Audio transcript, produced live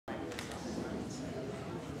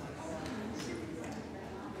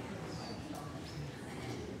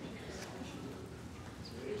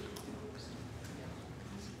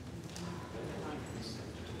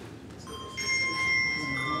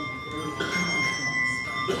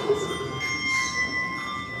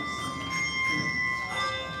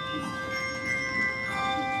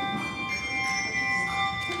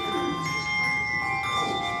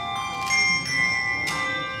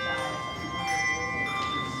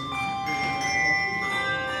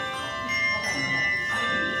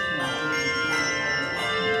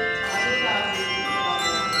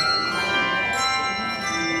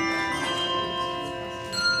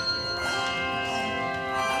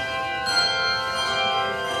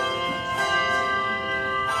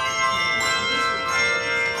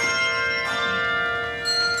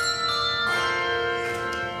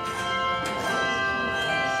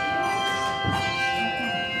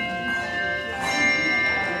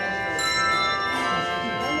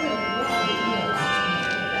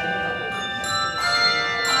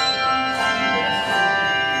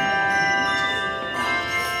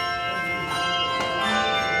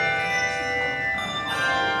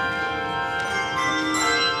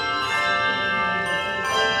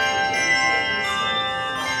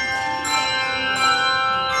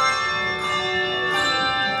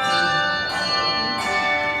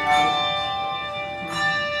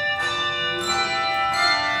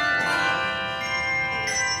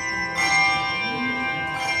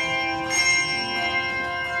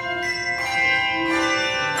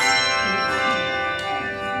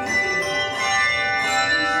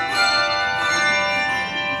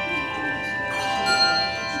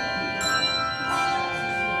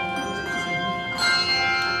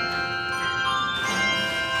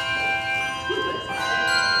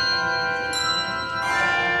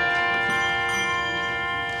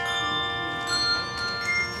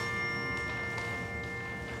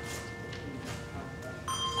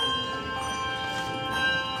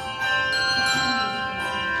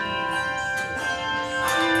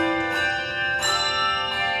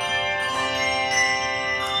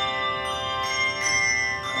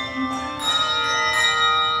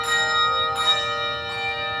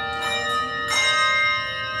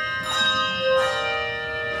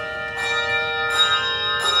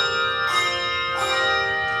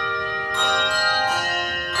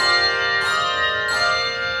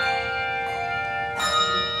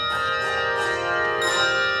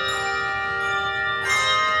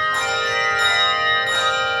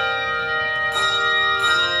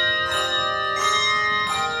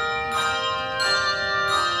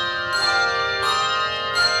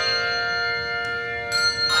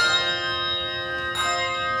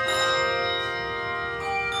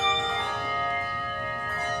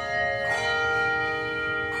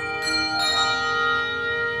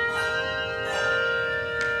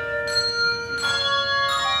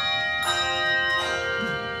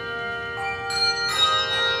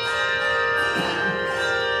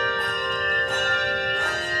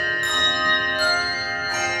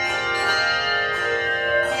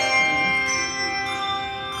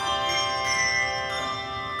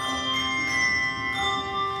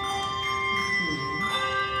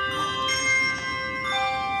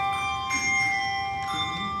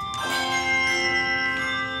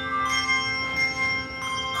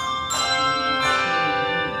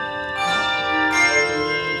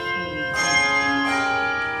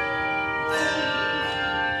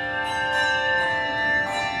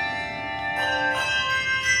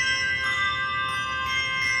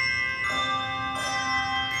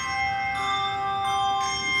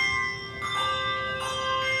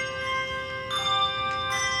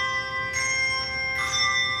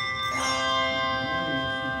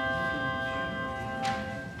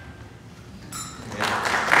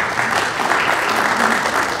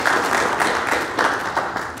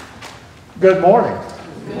Good morning.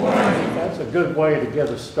 Good morning. That's a good way to get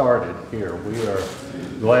us started here. We are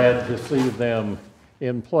glad to see them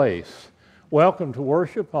in place. Welcome to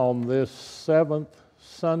worship on this 7th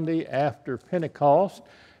Sunday after Pentecost,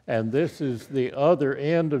 and this is the other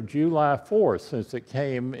end of July 4th since it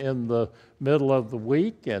came in the middle of the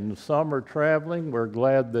week, and some are traveling. We're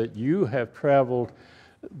glad that you have traveled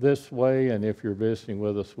this way, and if you're visiting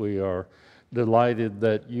with us, we are delighted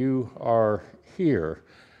that you are here.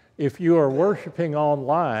 If you are worshiping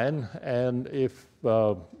online, and if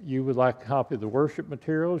you would like a copy of the worship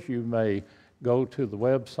materials, you may go to the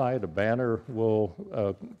website. A banner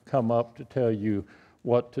will come up to tell you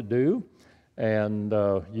what to do, and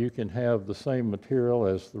you can have the same material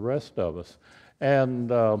as the rest of us.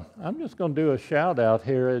 And I'm just going to do a shout out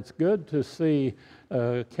here. It's good to see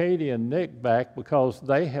Katie and Nick back because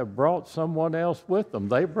they have brought someone else with them.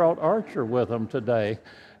 They brought Archer with them today,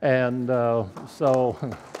 and so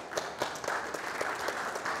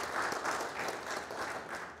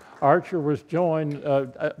Archer was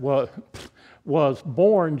was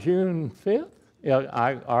born June 5th.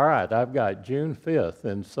 Yeah, all right, I've got June 5th,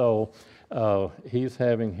 and so he's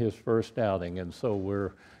having his first outing, and so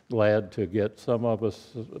we're glad to get some of us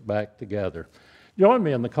back together. Join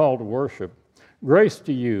me in the call to worship. Grace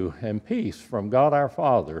to you and peace from God our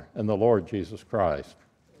Father and the Lord Jesus Christ.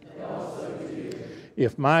 And also to you.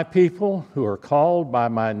 If my people who are called by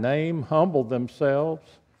my name humble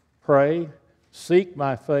themselves, pray, seek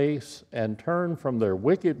my face, and turn from their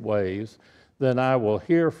wicked ways, then I will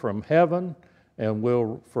hear from heaven and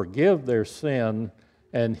will forgive their sin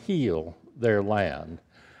and heal their land.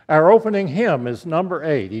 Our opening hymn is number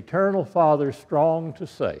 8, Eternal Father, Strong to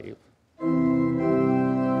Save.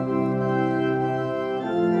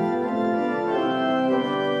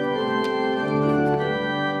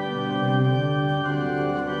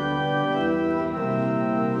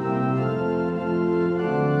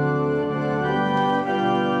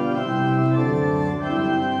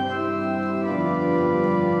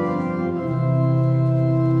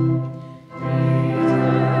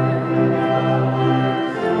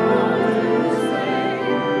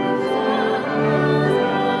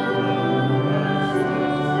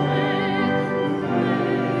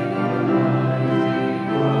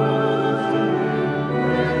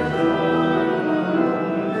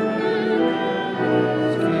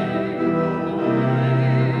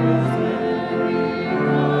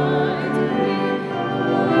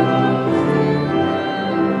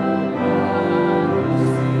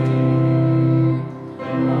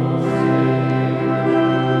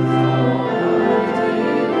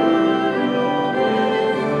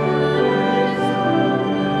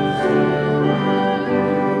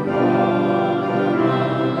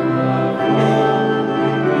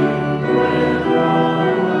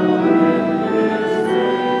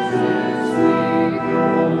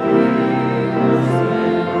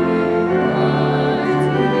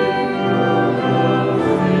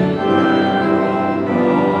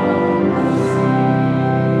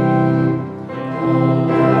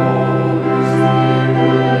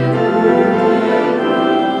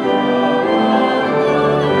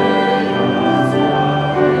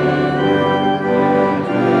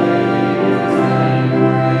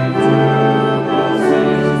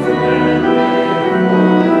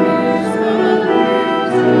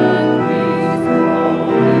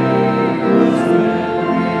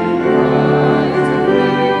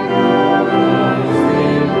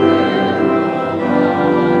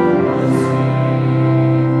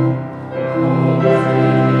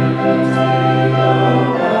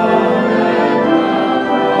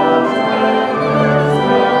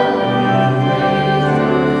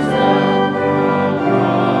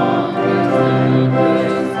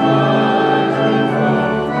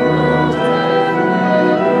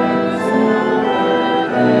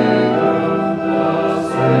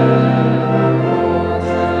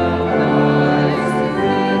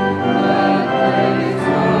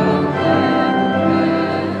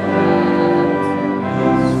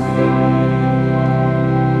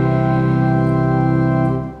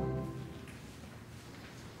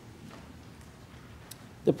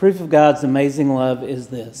 The proof of God's amazing love is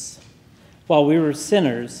this: while we were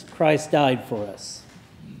sinners, Christ died for us.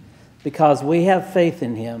 Because we have faith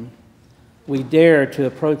in him, we dare to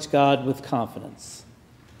approach God with confidence.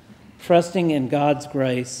 Trusting in God's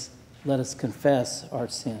grace, let us confess our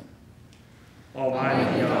sin.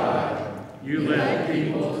 Almighty God, you led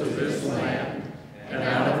people to this land, and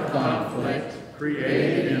out of conflict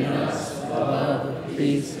created in us the love of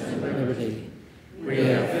peace and liberty. We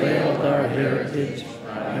have failed our heritage,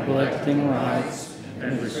 neglecting rights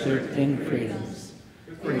and restricting freedoms.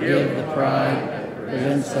 Forgive the pride that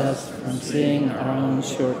prevents us from seeing our own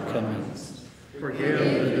shortcomings. Forgive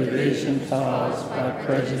the division caused by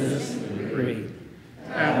prejudice and greed.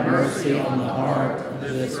 Have mercy on the heart of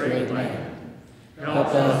this great land. Help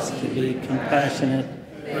us to be compassionate,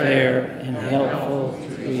 fair, and helpful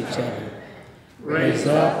to each other. Raise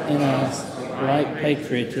up in us right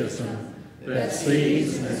patriotism that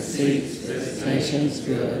sees and seeks this nation's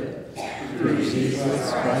good, through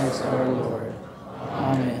Jesus Christ our Lord.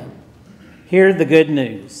 Amen. Hear the good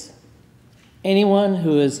news. Anyone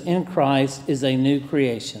who is in Christ is a new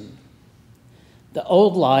creation. The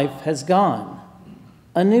old life has gone.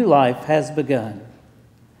 A new life has begun.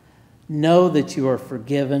 Know that you are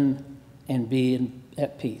forgiven and be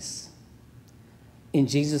at peace. In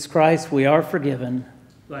Jesus Christ we are forgiven.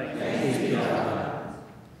 Thanks be to God.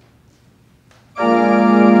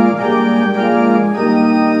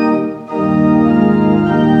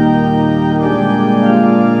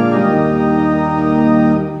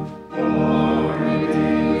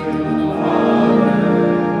 Father,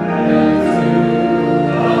 and to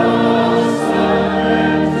the Son,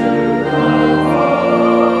 and to the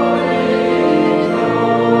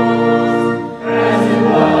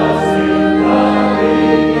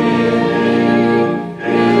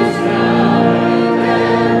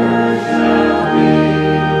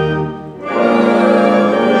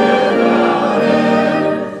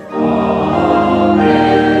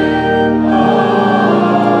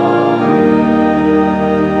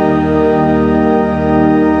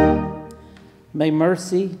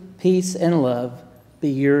mercy, peace, and love be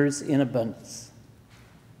yours in abundance.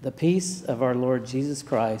 The peace of our Lord Jesus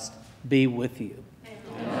Christ be with you.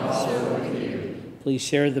 And also with you. Please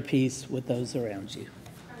share the peace with those around you.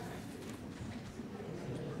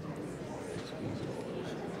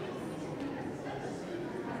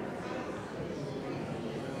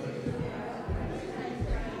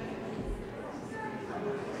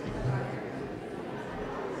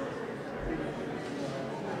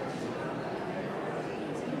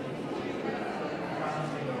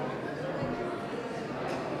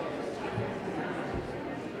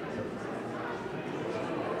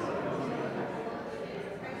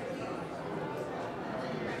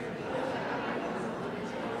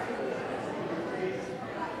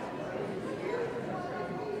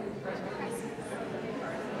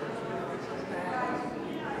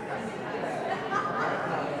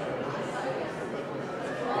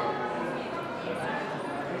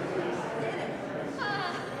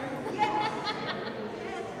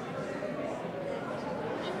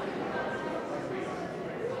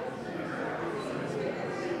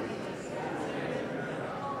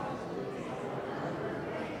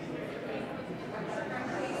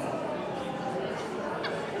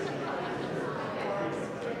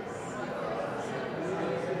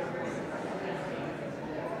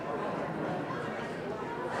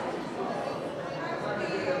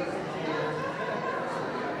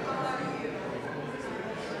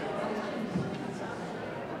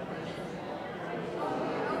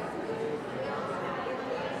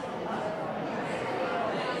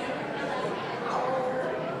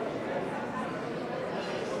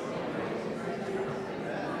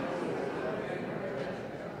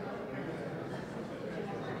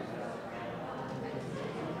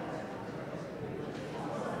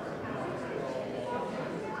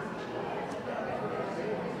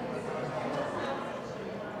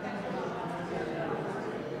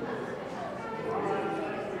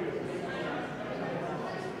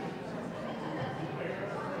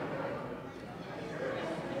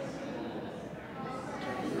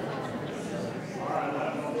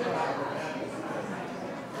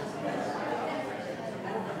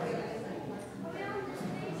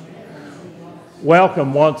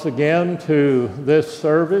 Welcome once again to this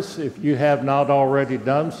service. If you have not already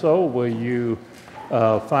done so, will you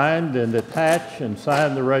find and attach and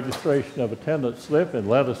sign the registration of attendance slip and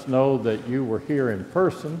let us know that you were here in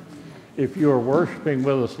person. If you are worshiping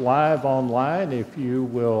with us live online, if you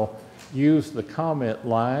will use the comment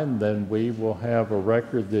line, then we will have a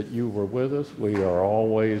record that you were with us. We are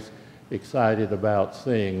always excited about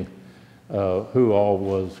seeing who all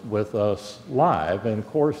was with us live. And of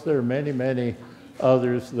course, there are many, many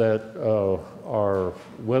others that are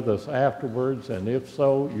with us afterwards, and if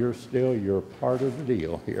so, you're part of the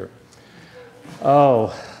deal here.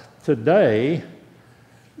 Today,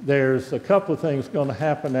 there's a couple of things going to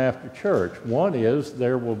happen after church. One is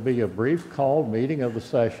there will be a brief called meeting of the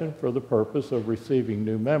session for the purpose of receiving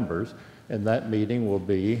new members, and that meeting will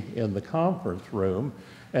be in the conference room.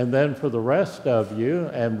 And then for the rest of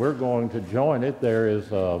you, and we're going to join it, there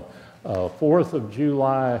is a 4th of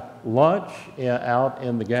July lunch out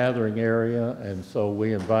in the gathering area, and so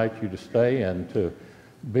we invite you to stay and to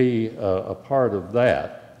be a part of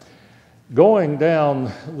that. Going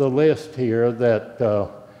down the list here, that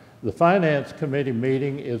the Finance Committee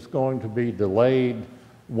meeting is going to be delayed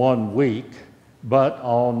 1 week, but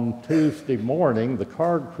on Tuesday morning, the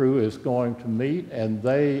card crew is going to meet, and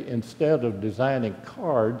they, instead of designing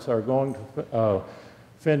cards, are going to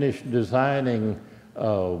finish designing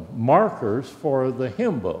markers for the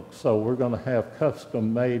hymn book. So we're going to have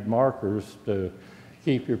custom-made markers to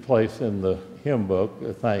keep your place in the hymn book,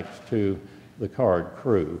 thanks to the card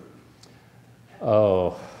crew.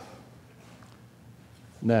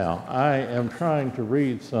 Now, I am trying to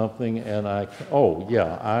read something, and I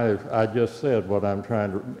just said what I'm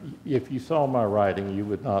trying to. If you saw my writing, you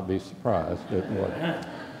would not be surprised at what.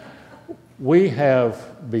 We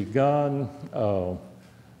have begun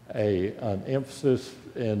an emphasis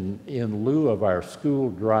in lieu of our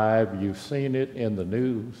school drive. You've seen it in the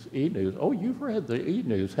news, e-news. Oh, you've read the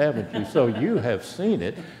e-news, haven't you? So you have seen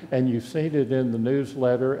it, and you've seen it in the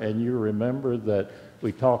newsletter, and you remember that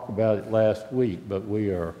we talked about it last week, but we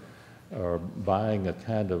are buying a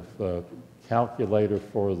kind of calculator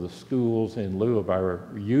for the schools in lieu of our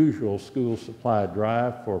usual school supply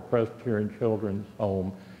drive for Presbyterian Children's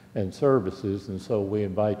Home and Services, and so we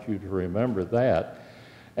invite you to remember that.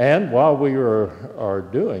 And while we are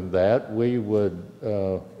doing that, we would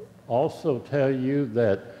also tell you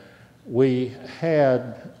that we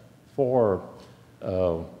had, for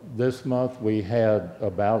this month, we had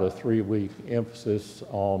about a 3-week emphasis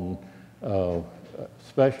on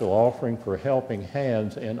special offering for helping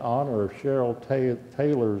hands in honor of Cheryl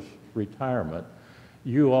Taylor's retirement.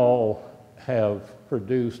 You all have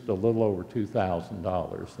produced a little over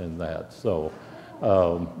 $2,000 in that. So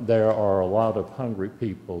there are a lot of hungry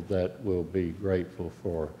people that will be grateful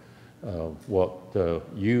for what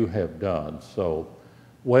you have done. So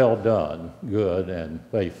well done, good and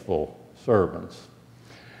faithful servants.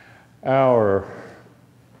 Our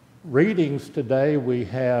readings today, we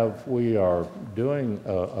are doing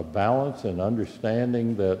a balance and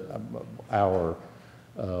understanding that our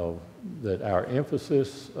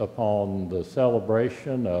emphasis upon the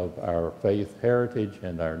celebration of our faith heritage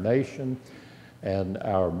and our nation, and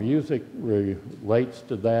our music relates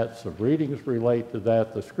to that, some readings relate to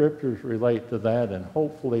that, the scriptures relate to that, and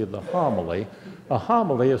hopefully the homily. A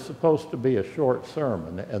homily is supposed to be a short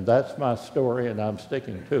sermon, and that's my story, and I'm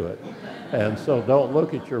sticking to it. And so don't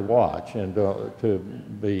look at your watch and to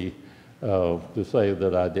say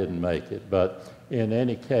that I didn't make it. But in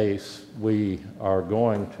any case, we are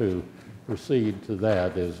going to proceed to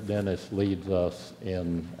that as Dennis leads us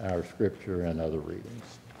in our scripture and other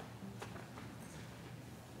readings.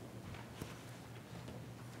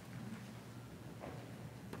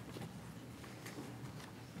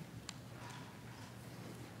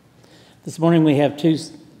 This morning we have two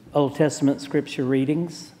Old Testament scripture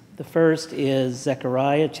readings. The first is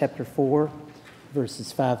Zechariah chapter 4,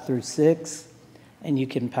 verses 5 through 6, and you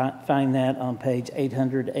can find that on page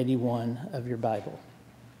 881 of your Bible.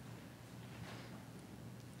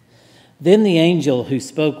 Then the angel who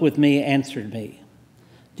spoke with me answered me,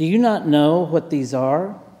 "Do you not know what these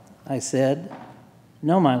are?" I said,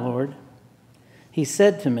 "No, my Lord." He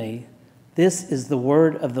said to me, "This is the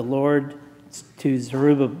word of the Lord to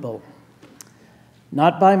Zerubbabel.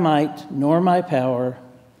 Not by might nor my power,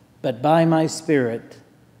 but by my Spirit,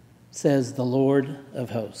 says the Lord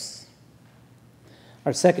of hosts."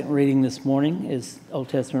 Our second reading this morning is Old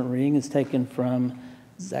Testament reading is taken from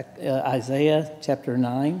Isaiah chapter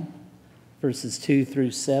 9, verses 2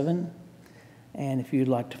 through 7. And if you'd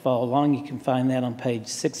like to follow along, you can find that on page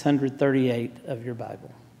 638 of your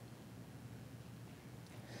Bible.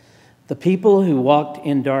 The people who walked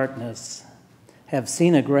in darkness have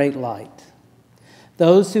seen a great light.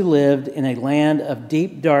 Those who lived in a land of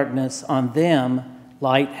deep darkness, on them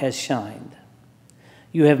light has shined.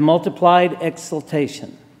 You have multiplied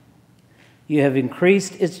exultation. You have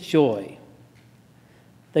increased its joy.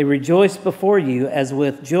 They rejoice before you as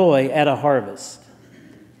with joy at a harvest,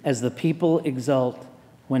 as the people exult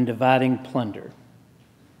when dividing plunder.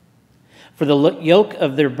 For the yoke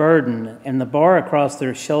of their burden and the bar across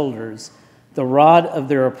their shoulders, the rod of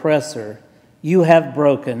their oppressor, you have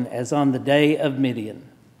broken as on the day of Midian.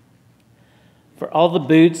 For all the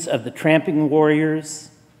boots of the tramping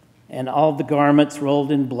warriors and all the garments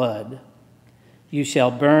rolled in blood, you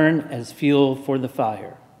shall burn as fuel for the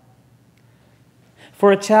fire.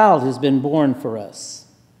 For a child has been born for us,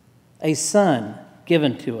 a son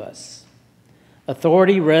given to us.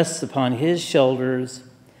 Authority rests upon his shoulders,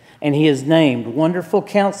 and he is named Wonderful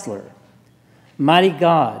Counselor, Mighty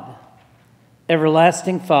God,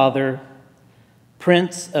 Everlasting Father,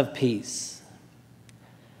 Prince of Peace.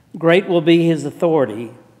 Great will be his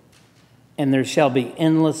authority, and there shall be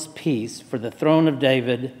endless peace for the throne of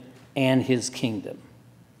David and his kingdom.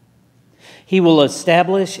 He will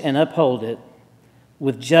establish and uphold it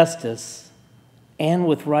with justice and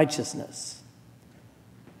with righteousness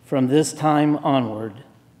from this time onward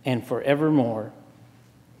and forevermore.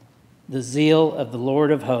 The zeal of the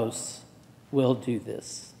Lord of hosts will do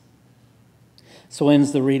this. So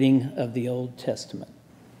ends the reading of the Old Testament.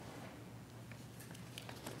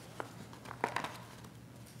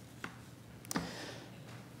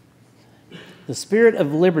 The Spirit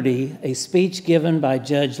of Liberty, a speech given by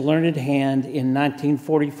Judge Learned Hand in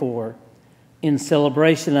 1944 in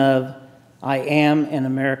celebration of I Am an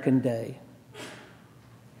American Day.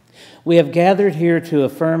 We have gathered here to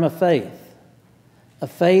affirm a faith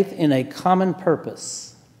in a common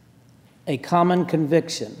purpose, a common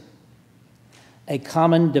conviction, a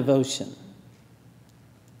common devotion.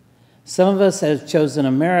 Some of us have chosen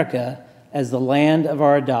America as the land of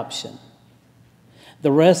our adoption.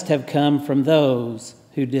 The rest have come from those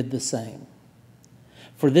who did the same.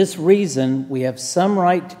 For this reason, we have some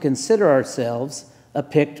right to consider ourselves a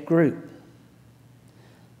picked group,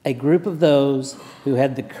 a group of those who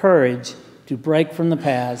had the courage to break from the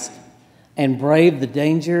past and brave the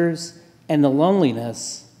dangers and the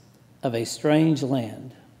loneliness of a strange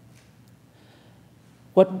land.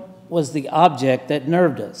 What was the object that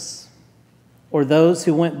nerved us, or those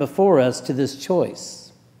who went before us to this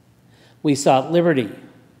choice? We sought liberty,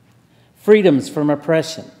 freedoms from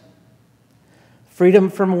oppression, freedom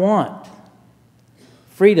from want,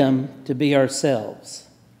 freedom to be ourselves.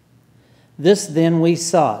 This then we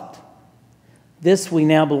sought. This we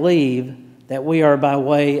now believe that we are by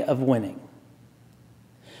way of winning.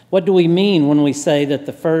 What do we mean when we say that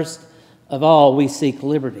the first of all we seek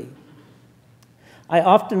liberty? I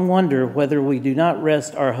often wonder whether we do not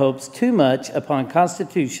rest our hopes too much upon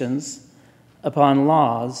constitutions, upon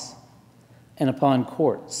laws, and upon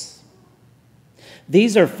courts.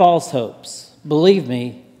 These are false hopes. Believe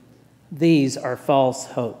me, these are false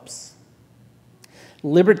hopes.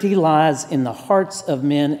 Liberty lies in the hearts of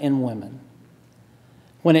men and women.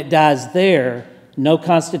 When it dies there, no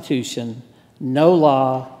constitution, no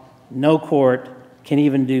law, no court can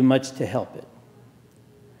even do much to help it.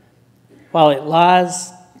 While it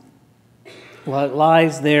lies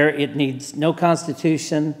there, it needs no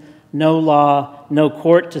constitution, no law, no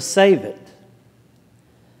court to save it.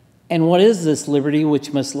 And what is this liberty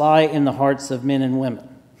which must lie in the hearts of men and women?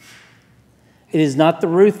 It is not the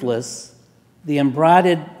ruthless, the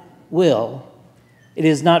unbridled will. It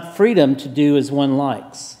is not freedom to do as one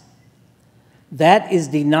likes. That is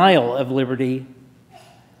denial of liberty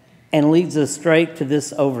and leads us straight to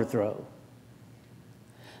this overthrow.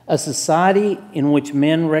 A society in which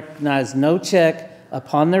men recognize no check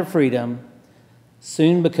upon their freedom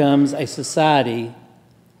soon becomes a society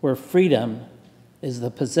where freedom is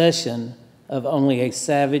the possession of only a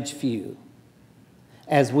savage few,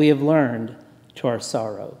 as we have learned to our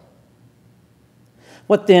sorrow.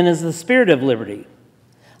 What then is the spirit of liberty?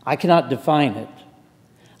 I cannot define it.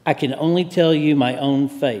 I can only tell you my own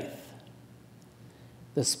faith.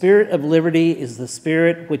 The spirit of liberty is the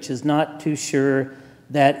spirit which is not too sure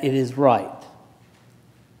that it is right.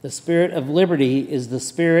 The spirit of liberty is the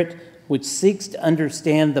spirit which seeks to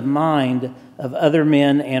understand the mind of other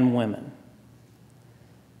men and women.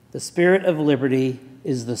 The spirit of liberty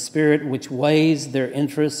is the spirit which weighs their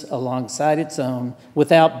interests alongside its own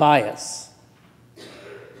without bias.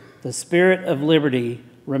 The spirit of liberty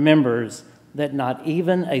remembers that not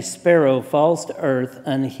even a sparrow falls to earth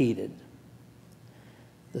unheeded.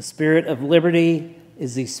 The spirit of liberty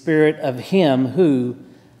is the spirit of him who,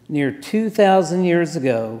 near 2,000 years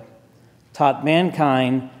ago, taught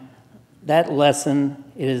mankind that lesson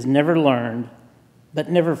it has never learned, but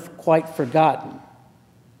never quite forgotten,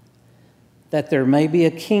 that there may be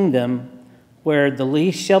a kingdom where the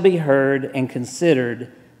least shall be heard and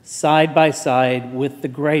considered side by side with the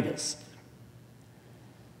greatest.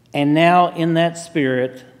 And now in that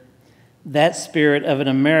spirit of an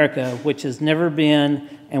America which has never been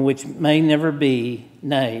and which may never be,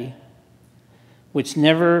 nay, which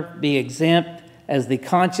never be exempt as the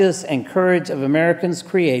conscience and courage of Americans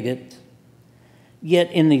create it,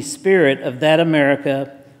 yet in the spirit of that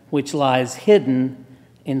America which lies hidden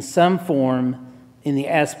in some form in the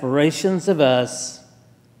aspirations of us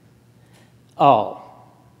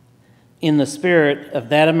all, in the spirit of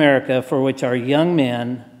that America for which our young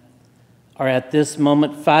men are at this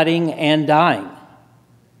moment fighting and dying.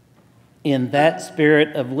 In that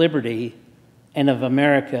spirit of liberty and of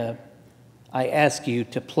America, I ask you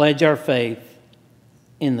to pledge our faith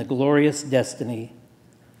in the glorious destiny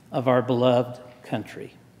of our beloved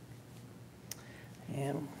country.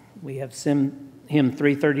 And we have hymn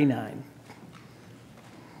 339.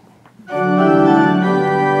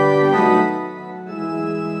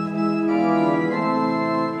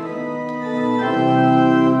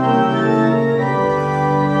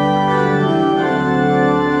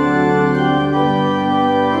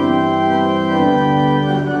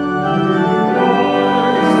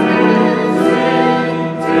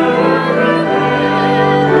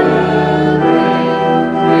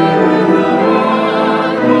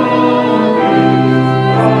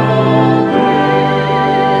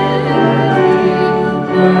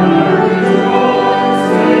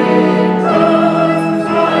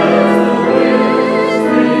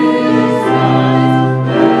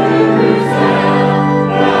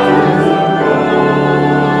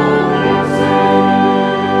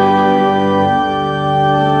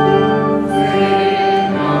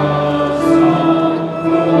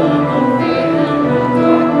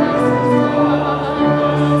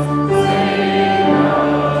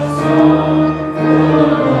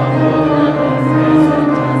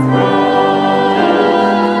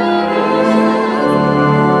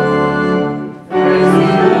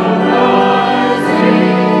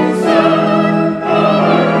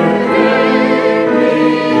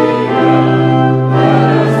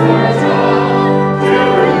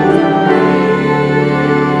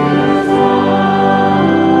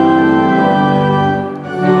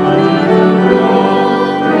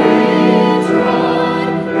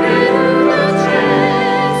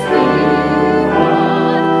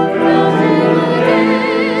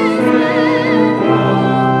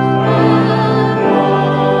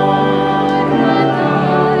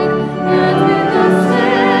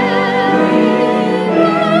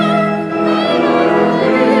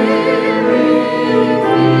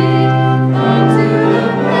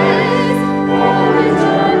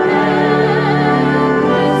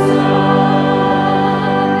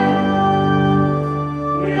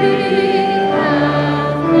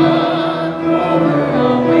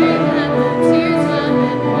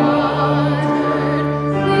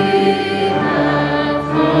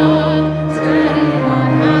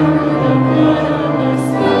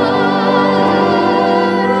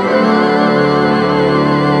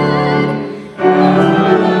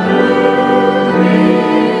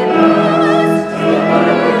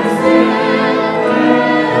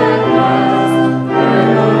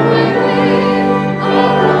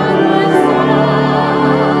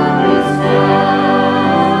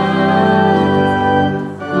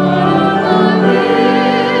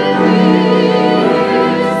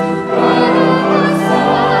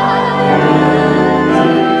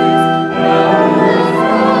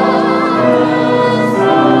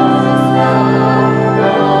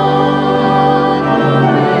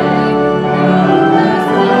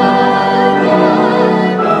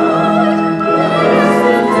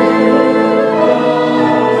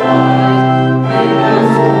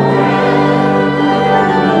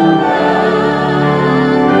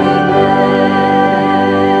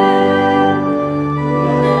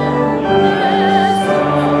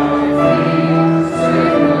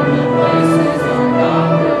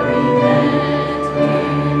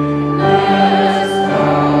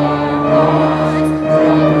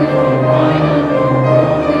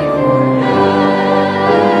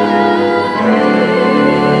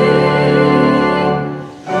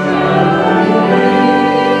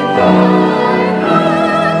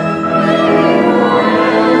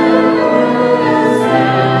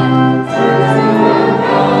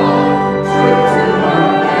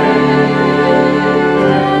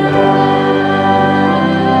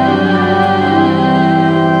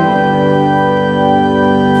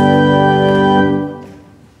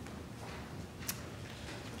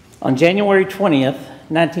 On January 20th,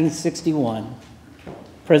 1961,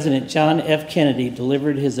 President John F. Kennedy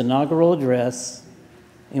delivered his inaugural address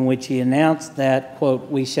in which he announced that,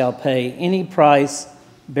 quote, "We shall pay any price,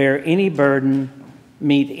 bear any burden,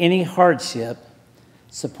 meet any hardship,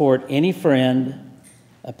 support any friend,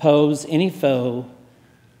 oppose any foe,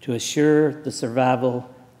 to assure the survival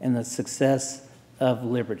and the success of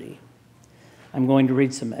liberty." I'm going to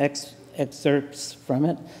read some excerpts from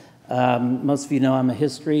it. Most of you know I'm a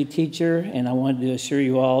history teacher, and I wanted to assure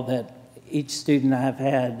you all that each student I've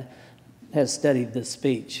had has studied this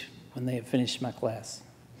speech when they have finished my class.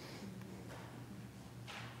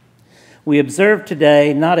 We observe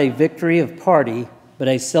today not a victory of party, but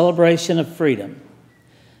a celebration of freedom,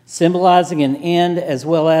 symbolizing an end as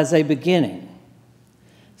well as a beginning,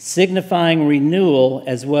 signifying renewal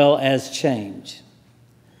as well as change.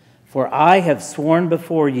 For I have sworn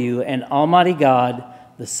before you and Almighty God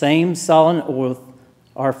the same solemn oath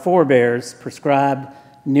our forebears prescribed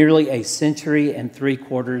nearly a century and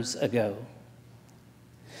 3/4 ago.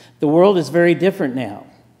 The world is very different now,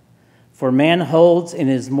 for man holds in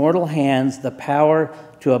his mortal hands the power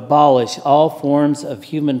to abolish all forms of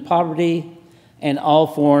human poverty and all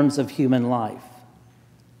forms of human life.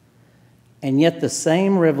 And yet the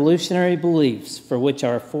same revolutionary beliefs for which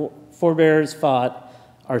our forebears fought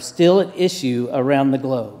are still at issue around the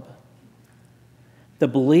globe. The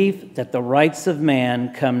belief that the rights of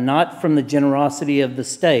man come not from the generosity of the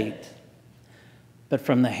state, but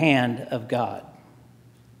from the hand of God.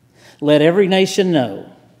 Let every nation know,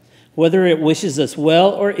 whether it wishes us well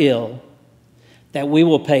or ill, that we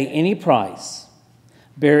will pay any price,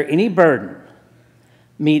 bear any burden,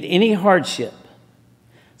 meet any hardship,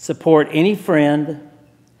 support any friend,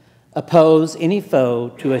 oppose any foe,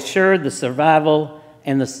 to assure the survival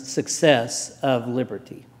and the success of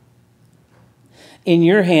liberty. In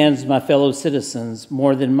your hands, my fellow citizens,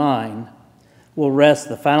 more than mine, will rest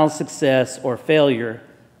the final success or failure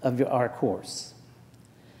of our course.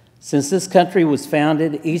 Since this country was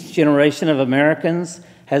founded, each generation of Americans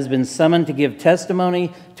has been summoned to give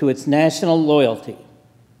testimony to its national loyalty.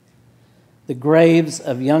 The graves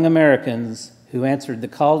of young Americans who answered the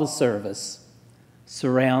call to service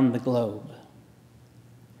surround the globe.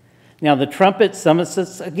 Now the trumpet summons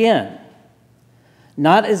us again,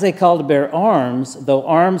 not as a call to bear arms, though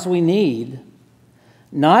arms we need,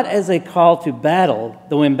 not as a call to battle,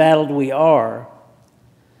 though embattled we are,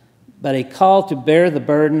 but a call to bear the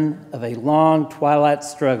burden of a long twilight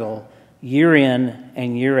struggle year in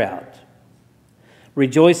and year out,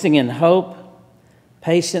 rejoicing in hope,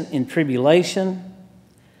 patient in tribulation,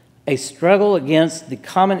 a struggle against the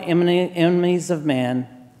common enemies of man,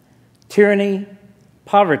 tyranny,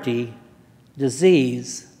 poverty,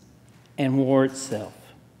 disease, and war itself.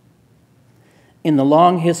 In the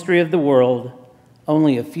long history of the world,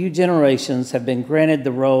 only a few generations have been granted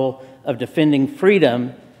the role of defending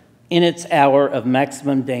freedom in its hour of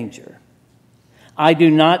maximum danger. I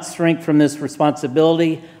do not shrink from this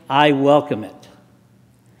responsibility. I welcome it.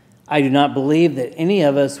 I do not believe that any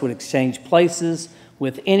of us would exchange places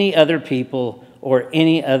with any other people or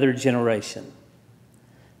any other generation.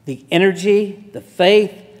 The energy, the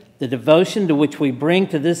faith, the devotion to which we bring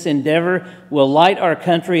to this endeavor will light our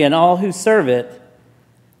country and all who serve it,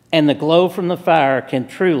 and the glow from the fire can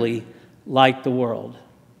truly light the world.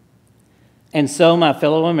 And so, my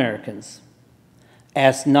fellow Americans,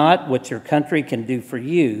 ask not what your country can do for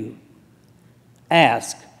you,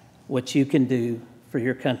 ask what you can do for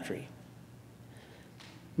your country.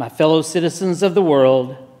 My fellow citizens of the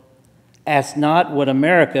world, ask not what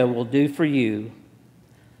America will do for you,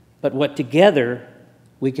 but what together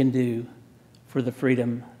we can do for the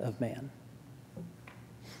freedom of man.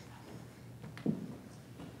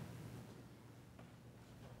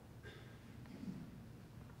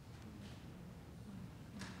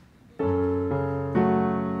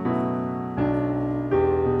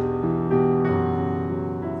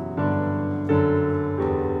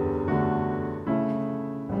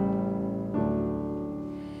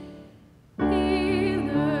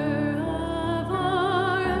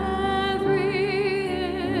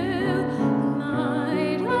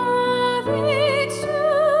 Light of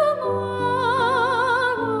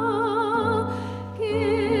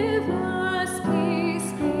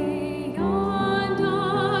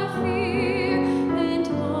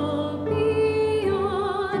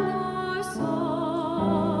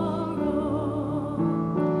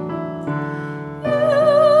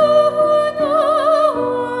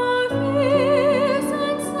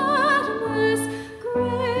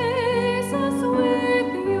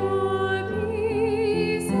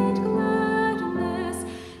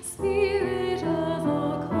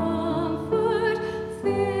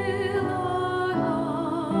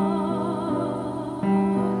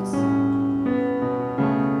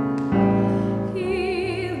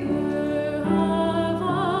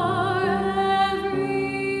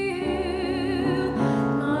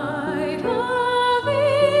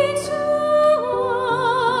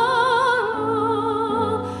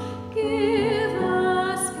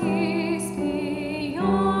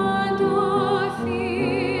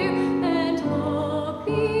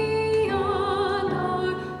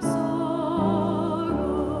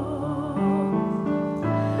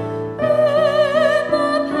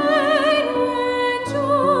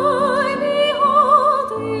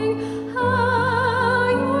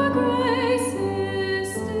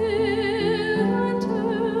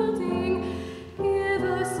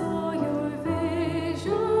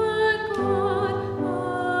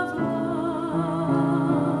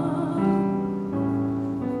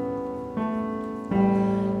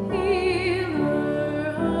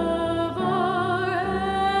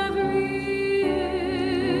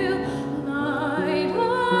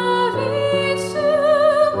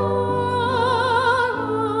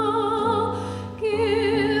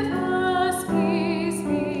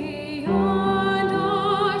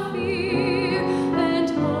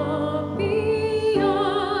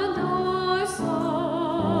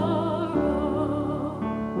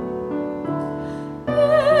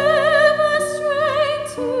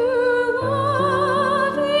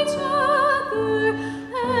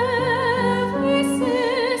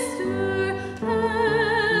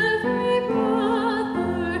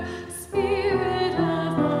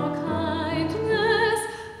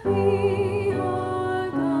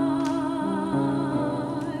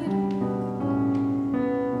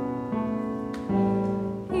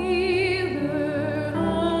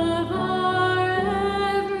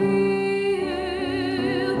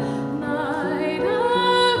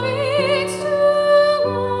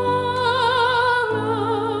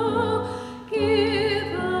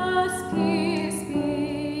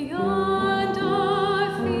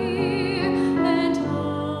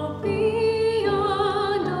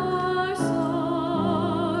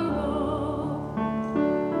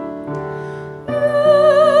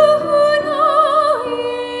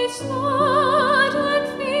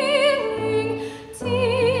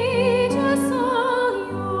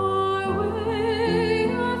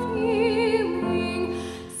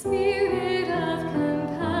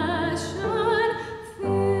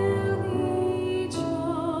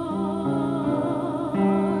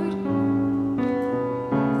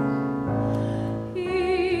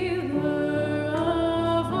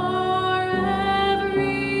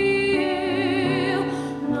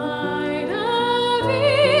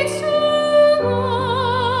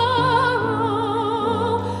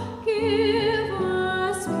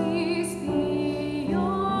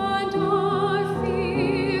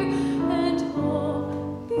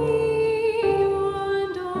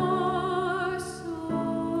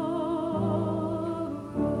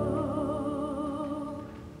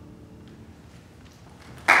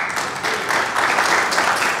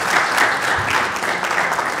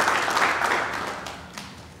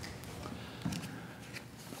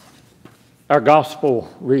Our gospel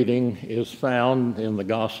reading is found in the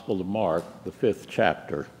Gospel of Mark, the 5th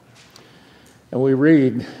chapter. And we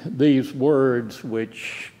read these words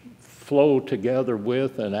which flow together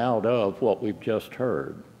with and out of what we've just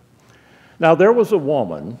heard. Now there was a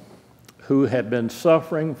woman who had been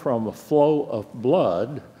suffering from a flow of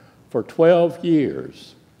blood for 12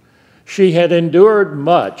 years. She had endured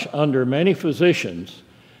much under many physicians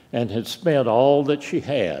and had spent all that she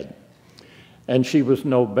had, and she was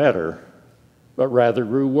no better, but rather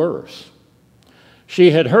grew worse.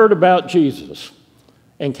 She had heard about Jesus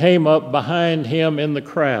and came up behind him in the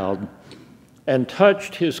crowd and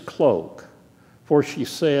touched his cloak, for she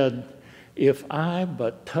said, "If I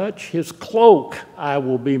but touch his cloak, I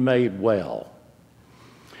will be made well."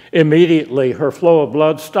 Immediately her flow of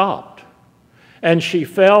blood stopped, and she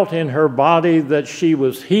felt in her body that she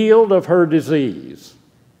was healed of her disease.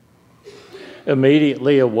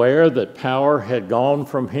 Immediately aware that power had gone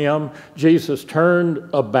from him, Jesus turned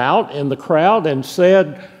about in the crowd and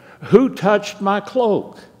said, "Who touched my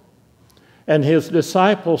cloak?" And his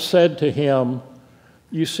disciples said to him,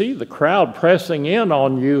 "You see the crowd pressing in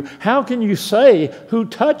on you. How can you say, 'Who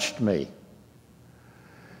touched me?'"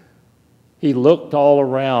 He looked all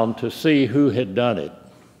around to see who had done it.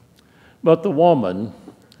 But the woman,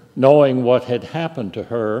 knowing what had happened to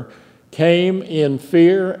her, came in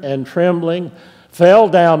fear and trembling, fell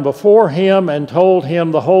down before him and told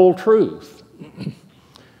him the whole truth.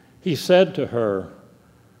 He said to her,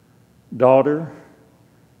 "Daughter,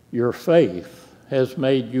 your faith has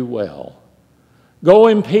made you well. Go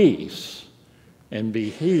in peace and be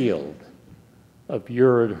healed of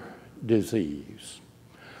your disease."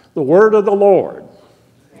 The word of the Lord.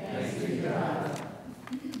 Thanks be to God.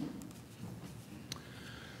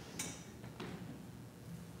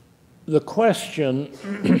 The question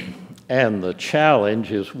and the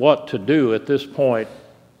challenge is what to do at this point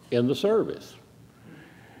in the service.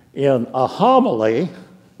 In a homily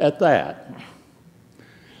at that.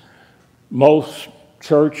 Most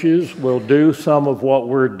churches will do some of what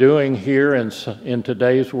we're doing here in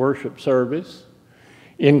today's worship service,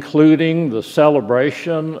 including the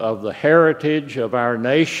celebration of the heritage of our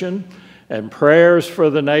nation and prayers for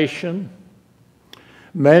the nation.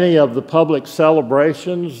 Many of the public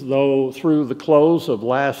celebrations, though through the close of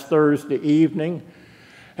last Thursday evening,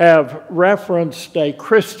 have referenced a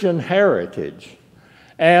Christian heritage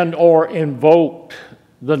and or invoked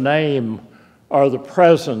the name or the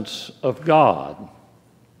presence of God.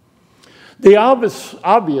 The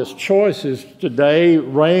obvious choices today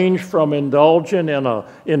range from indulging in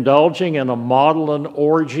a maudlin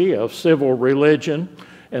orgy of civil religion,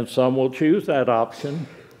 and some will choose that option,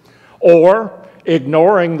 or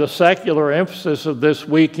ignoring the secular emphasis of this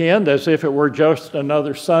weekend as if it were just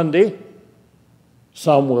another Sunday.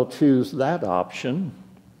 Some will choose that option.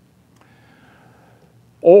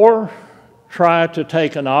 Or try to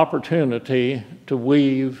take an opportunity to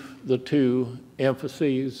weave the two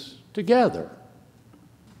emphases together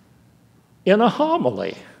in a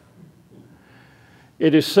homily.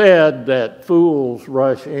 It is said that fools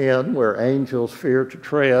rush in where angels fear to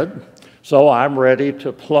tread, so I'm ready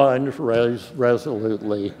to plunge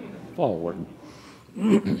resolutely forward.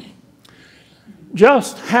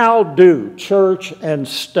 Just how do church and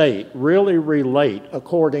state really relate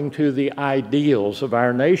according to the ideals of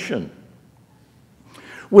our nation?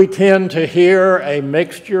 We tend to hear a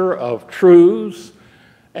mixture of truths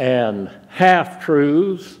and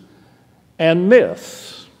half-truths and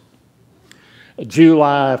myths.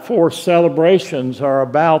 July 4th celebrations are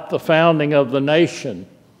about the founding of the nation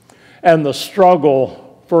and the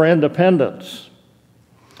struggle for independence.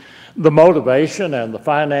 The motivation and the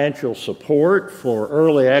financial support for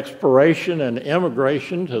early exploration and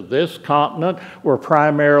immigration to this continent were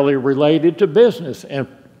primarily related to business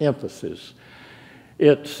emphasis.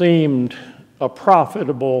 It seemed a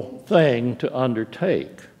profitable thing to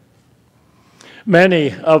undertake.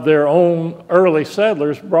 Many of their own early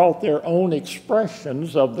settlers brought their own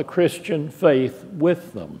expressions of the Christian faith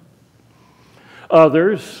with them.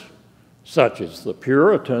 Others, such as the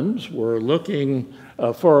Puritans, were looking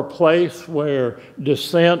for a place where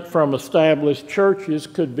dissent from established churches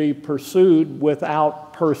could be pursued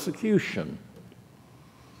without persecution.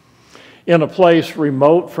 In a place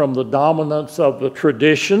remote from the dominance of the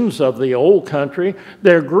traditions of the old country,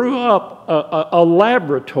 there grew up a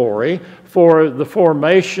laboratory for the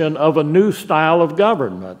formation of a new style of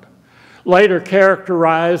government, later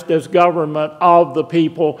characterized as government of the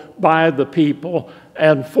people, by the people,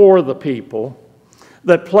 and for the people,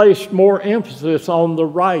 that placed more emphasis on the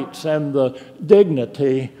rights and the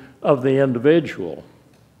dignity of the individual.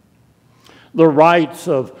 The rights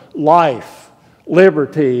of life,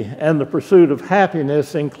 liberty, and the pursuit of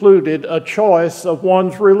happiness included a choice of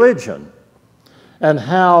one's religion and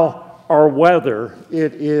how or whether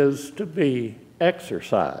it is to be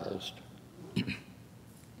exercised.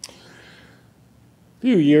 A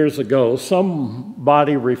few years ago,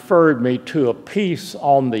 somebody referred me to a piece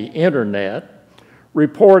on the internet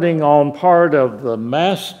reporting on part of the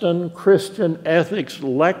Maston Christian Ethics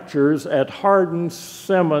Lectures at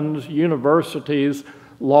Hardin-Simmons University's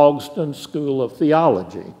Logsdon School of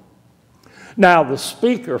Theology. Now, the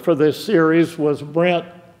speaker for this series was Brent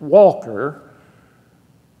Walker,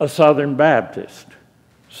 a Southern Baptist,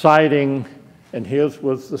 citing, and his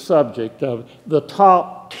was the subject of, the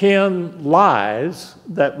top 10 lies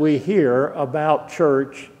that we hear about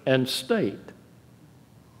church and state.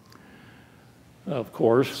 Of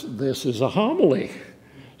course, this is a homily,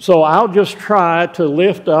 so I'll just try to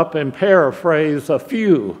lift up and paraphrase a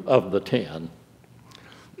few of the 10.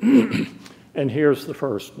 And here's the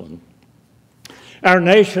first one. Our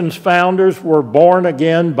nation's founders were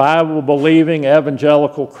born-again, Bible-believing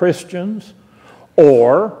evangelical Christians,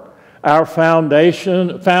 or our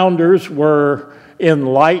founders were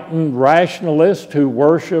enlightened rationalists who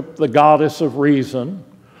worshiped the goddess of reason,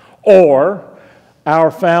 or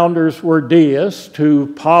our founders were deists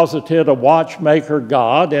who posited a watchmaker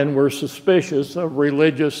god and were suspicious of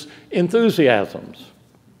religious enthusiasms.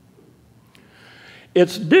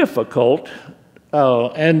 It's difficult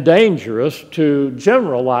and dangerous to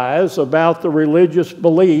generalize about the religious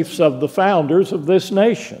beliefs of the founders of this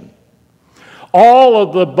nation. All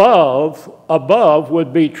of the above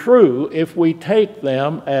would be true if we take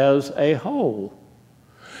them as a whole.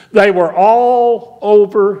 They were all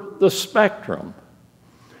over the spectrum.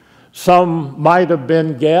 Some might have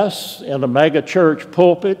been guests in a megachurch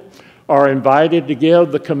pulpit or invited to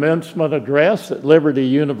give the commencement address at Liberty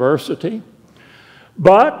University,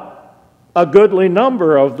 but a goodly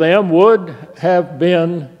number of them would have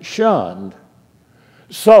been shunned.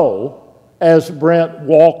 So, as Brent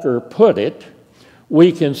Walker put it,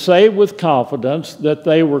 we can say with confidence that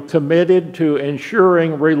they were committed to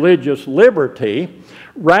ensuring religious liberty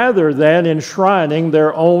rather than enshrining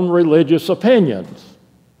their own religious opinions.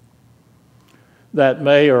 That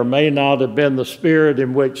may or may not have been the spirit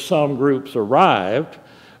in which some groups arrived,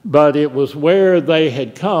 but it was where they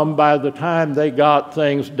had come by the time they got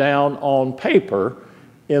things down on paper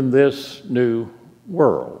in this new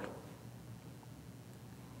world.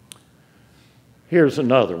 Here's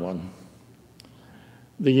another one.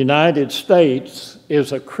 The United States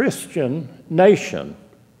is a Christian nation.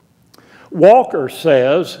 Walker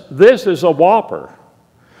says this is a whopper.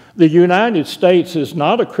 The United States is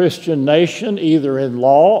not a Christian nation either in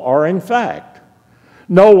law or in fact.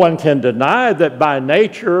 No one can deny that by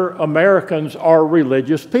nature Americans are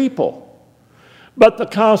religious people. But the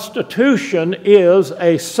Constitution is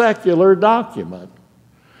a secular document.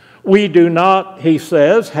 We do not, he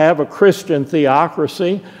says, have a Christian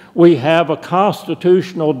theocracy. We have a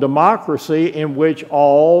constitutional democracy in which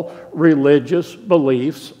all religious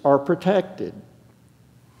beliefs are protected.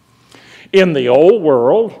 In the old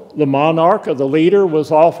world, the monarch or the leader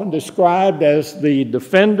was often described as the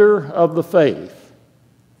defender of the faith.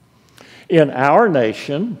 In our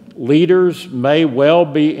nation, leaders may well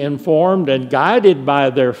be informed and guided by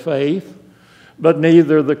their faith, but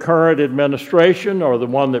neither the current administration or the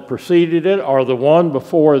one that preceded it or the one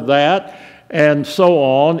before that and so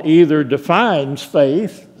on either defines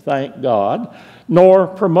faith, thank God, nor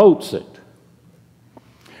promotes it.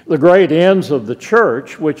 The great ends of the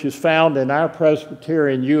church, which is found in our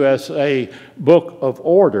Presbyterian USA Book of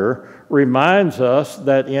Order, reminds us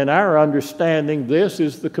that in our understanding, this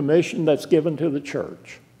is the commission that's given to the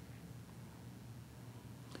church.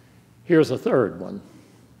 Here's a third one.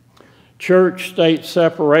 Church-state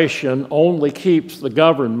separation only keeps the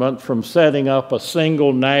government from setting up a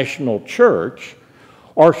single national church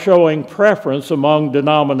or showing preference among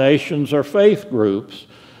denominations or faith groups,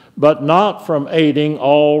 but not from aiding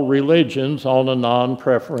all religions on a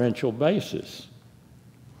non-preferential basis.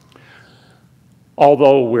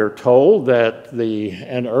 Although we're told that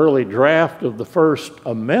an early draft of the First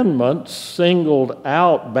Amendment singled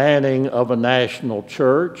out banning of a national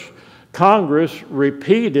church, Congress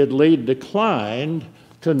repeatedly declined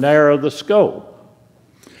to narrow the scope.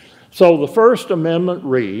 So the First Amendment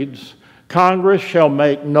reads, Congress shall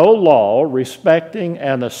make no law respecting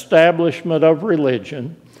an establishment of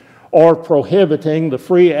religion or prohibiting the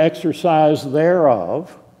free exercise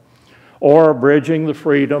thereof, or abridging the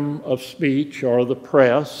freedom of speech or the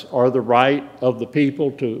press or the right of the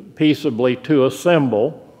people to peaceably to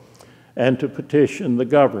assemble and to petition the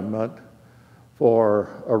government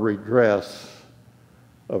for a redress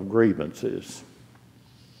of grievances.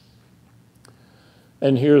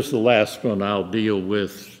 And here's the last one I'll deal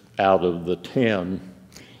with out of the 10.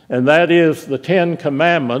 And that is the 10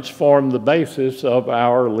 Commandments form the basis of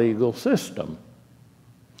our legal system.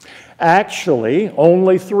 Actually,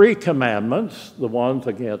 only 3 commandments, the ones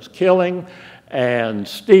against killing and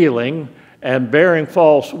stealing and bearing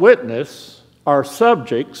false witness, are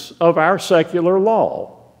subjects of our secular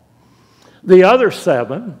law. The other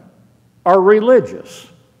 7 are religious.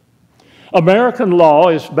 American law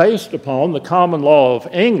is based upon the common law of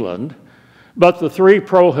England, but the 3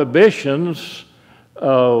 prohibitions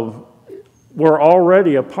were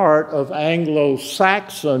already a part of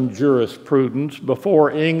Anglo-Saxon jurisprudence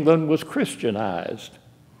before England was Christianized.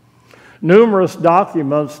 Numerous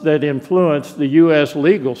documents that influence the U.S.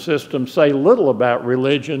 legal system say little about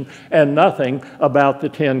religion and nothing about the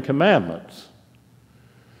 10 Commandments.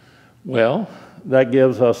 Well, that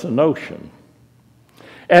gives us a notion.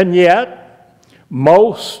 And yet,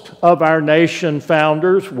 most of our nation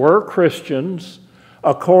founders were Christians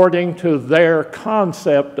according to their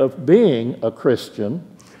concept of being a Christian,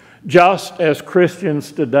 just as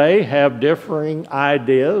Christians today have differing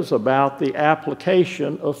ideas about the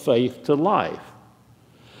application of faith to life.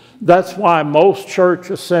 That's why most church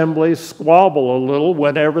assemblies squabble a little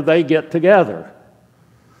whenever they get together.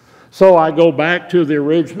 So I go back to the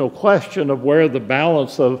original question of where the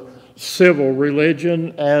balance of civil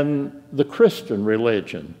religion and the Christian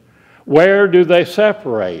religion. Where do they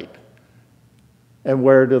separate? And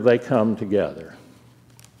where do they come together?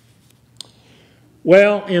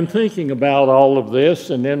 Well, in thinking about all of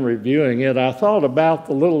this and in reviewing it, I thought about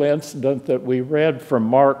the little incident that we read from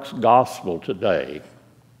Mark's gospel today.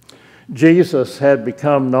 Jesus had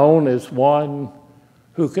become known as one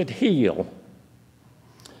who could heal.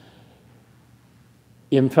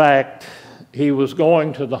 In fact, he was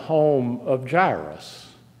going to the home of Jairus,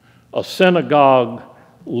 a synagogue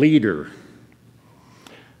leader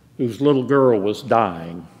whose little girl was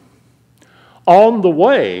dying. On the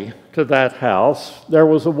way to that house, there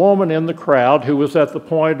was a woman in the crowd who was at the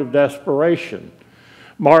point of desperation.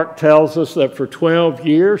 Mark tells us that for 12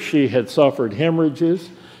 years she had suffered hemorrhages.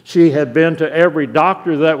 She had been to every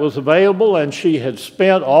doctor that was available, and she had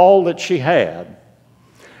spent all that she had.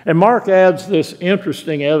 And Mark adds this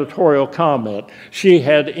interesting editorial comment. She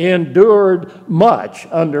had endured much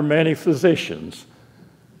under many physicians,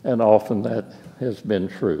 and often that has been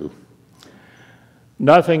true.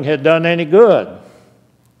 Nothing had done any good.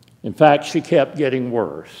 In fact, she kept getting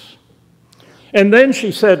worse. And then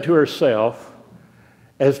she said to herself,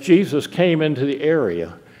 as Jesus came into the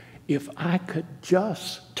area, if I could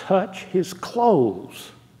just touch his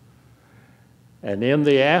clothes. And in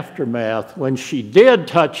the aftermath, when she did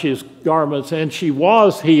touch his garments and she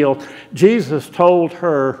was healed, Jesus told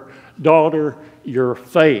her, daughter, your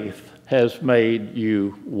faith has made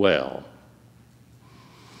you well.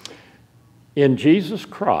 In Jesus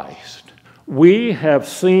Christ, we have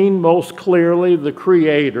seen most clearly the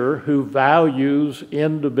Creator who values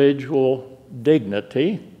individual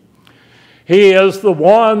dignity. He is the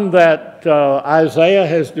one that Isaiah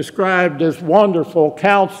has described as wonderful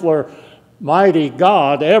Counselor, Mighty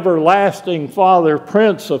God, Everlasting Father,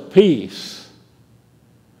 Prince of Peace.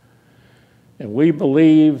 And we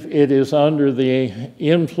believe it is under the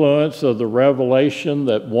influence of the revelation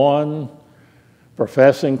that one,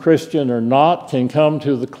 professing Christian or not, can come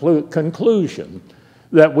to the conclusion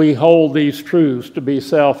that we hold these truths to be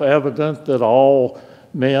self-evident, that all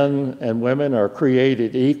men and women are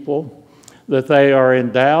created equal, that they are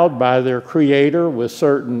endowed by their Creator with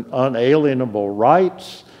certain unalienable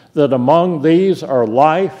rights, that among these are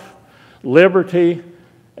life, liberty,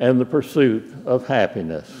 and the pursuit of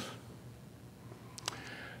happiness.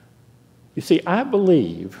 You see, I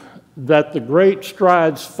believe that the great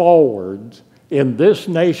strides forward in this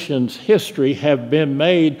nation's history have been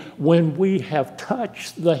made when we have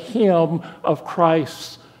touched the hem of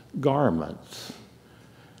Christ's garments,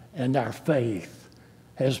 and our faith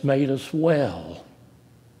has made us well.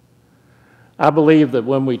 I believe that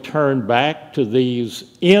when we turn back to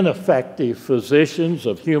these ineffective physicians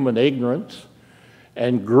of human ignorance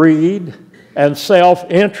and greed and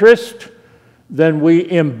self-interest, then we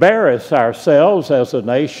embarrass ourselves as a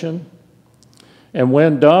nation. And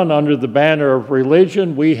when done under the banner of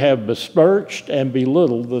religion, we have besmirched and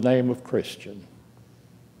belittled the name of Christian.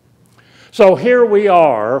 So here we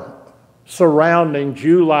are surrounding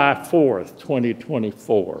July 4th,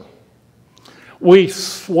 2024. We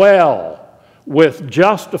swell with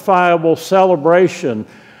justifiable celebration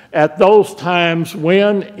at those times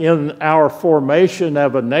when, in our formation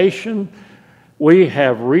of a nation, we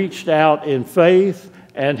have reached out in faith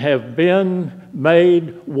and have been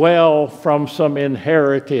made well from some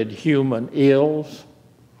inherited human ills.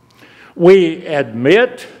 We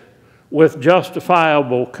admit with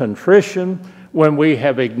justifiable contrition when we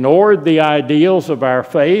have ignored the ideals of our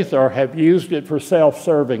faith or have used it for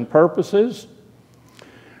self-serving purposes.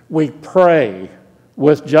 We pray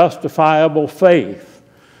with justifiable faith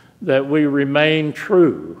that we remain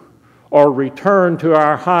true or return to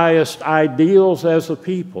our highest ideals as a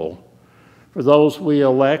people for those we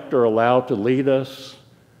elect or allow to lead us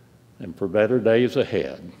and for better days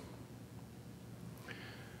ahead.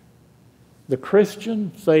 The Christian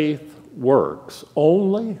faith works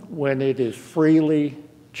only when it is freely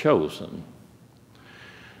chosen.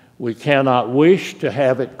 We cannot wish to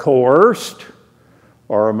have it coerced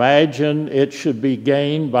or imagine it should be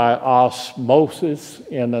gained by osmosis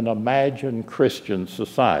in an imagined Christian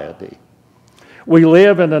society. We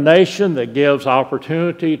live in a nation that gives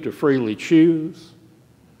opportunity to freely choose,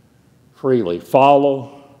 freely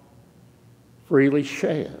follow, freely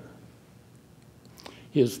share.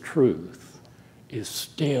 His truth is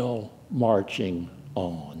still marching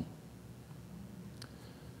on.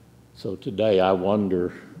 So today I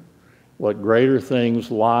wonder what greater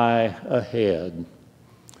things lie ahead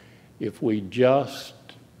if we just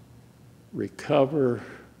recover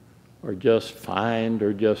or just find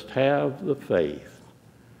or just have the faith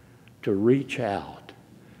to reach out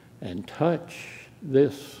and touch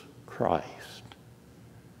this Christ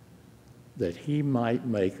that he might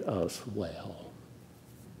make us well.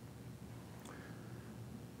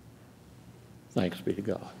 Thanks be to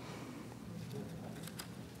God.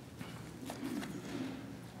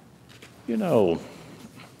 You know,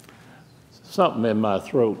 something in my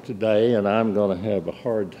throat today, and I'm going to have a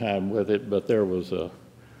hard time with it, but there was a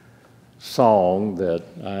song that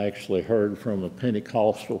I actually heard from a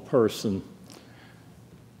Pentecostal person.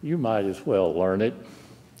 You might as well learn it.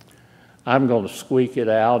 I'm going to squeak it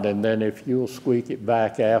out, and then if you'll squeak it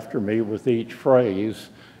back after me with each phrase,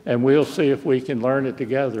 and we'll see if we can learn it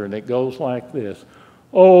together. And it goes like this.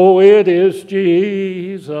 Oh, it is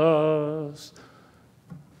Jesus.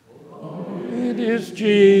 Oh, it is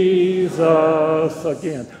Jesus.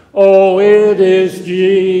 Again. Oh, it is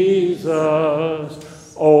Jesus.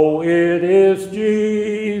 Oh, it is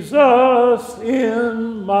Jesus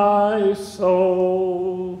in my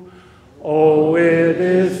soul. Oh, it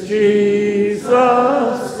is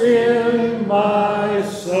Jesus in my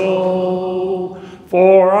soul.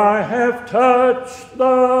 For I have touched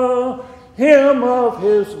the hem of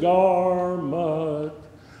his garment.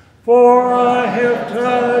 For I have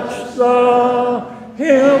touched the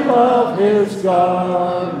hem of his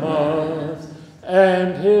garment,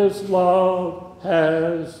 and his love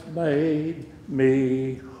has made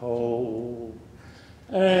me whole.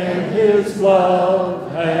 And his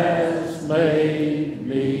love has made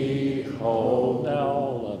me whole. Now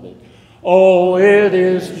all of it. Oh, it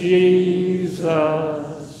is Jesus.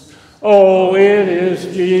 Oh, it is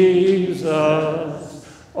Jesus.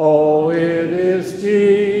 Oh, it is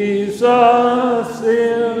Jesus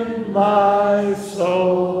in my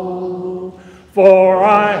soul. For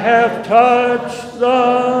I have touched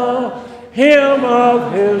the hem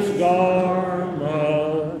of his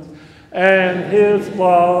garment, and his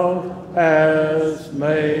love has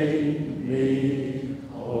made me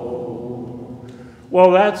whole.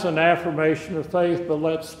 Well, that's an affirmation of faith, but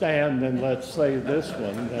let's stand and let's say this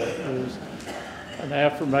one. That is an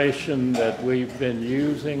affirmation that we've been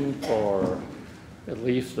using for at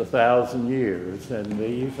least 1,000 years, and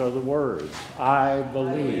these are the words. I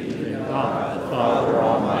believe in God, the Father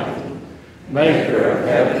Almighty, maker of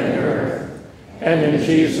heaven and earth, and in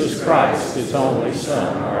Jesus Christ, his only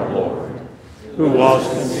Son, our Lord, who was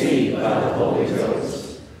conceived by the Holy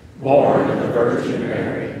Ghost, born of the Virgin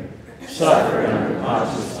Mary, suffered under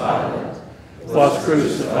Pontius Pilate, was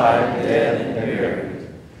crucified, dead, and buried.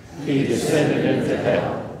 He descended into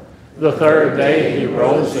hell. The third day he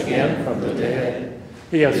rose again from the dead.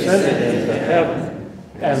 He ascended into heaven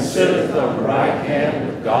and sitteth on the right hand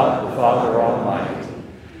of God the Father Almighty.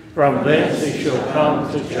 From thence he shall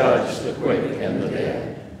come to judge the quick and the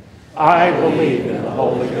dead. I believe in the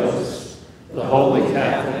Holy Ghost, the Holy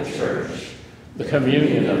Catholic Church, the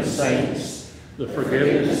communion of saints, the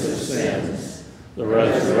forgiveness of sins, the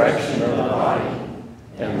resurrection of the body,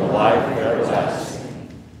 and the life everlasting.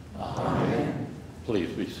 Amen. Please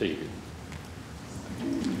be seated.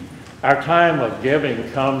 Our time of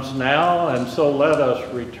giving comes now, and so let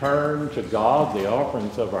us return to God the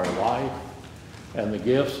offerings of our life and the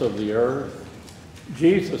gifts of the earth.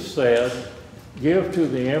 Jesus said, give to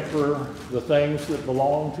the emperor the things that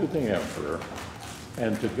belong to the emperor,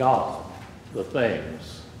 and to God the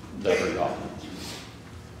things that are God's.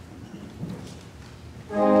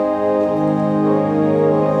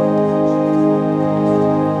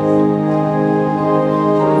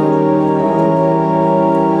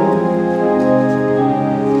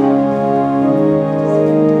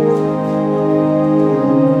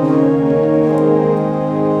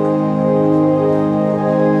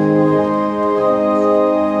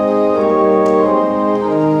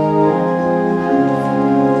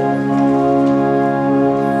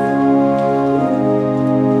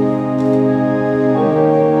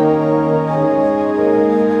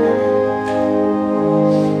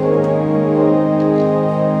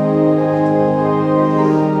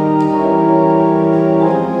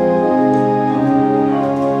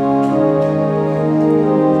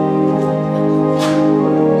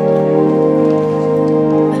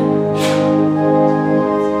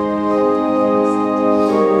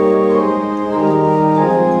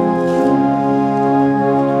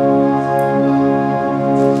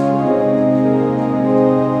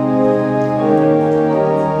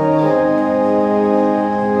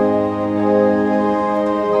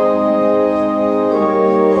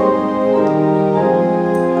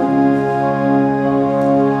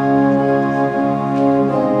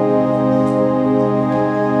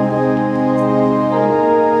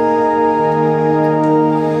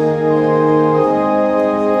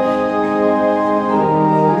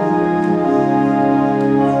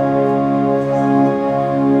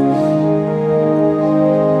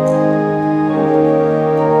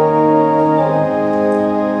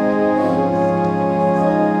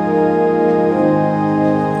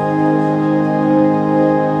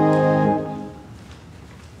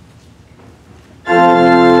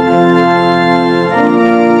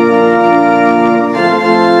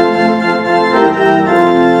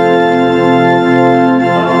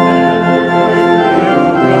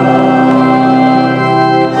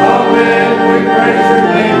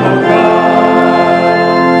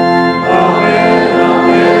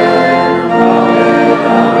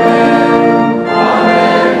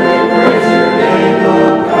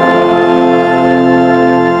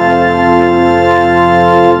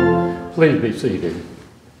 Please be seated.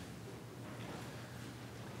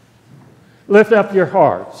 Lift up your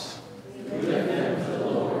hearts.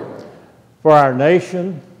 For our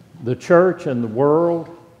nation, the church, and the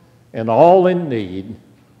world, and all in need,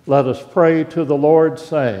 let us pray to the Lord,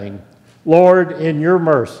 saying, Lord, in your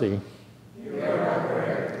mercy,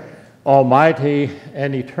 Almighty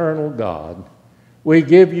and eternal God, we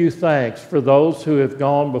give you thanks for those who have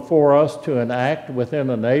gone before us to enact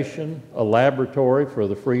within a nation a laboratory for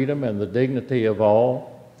the freedom and the dignity of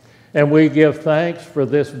all. And we give thanks for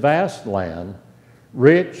this vast land,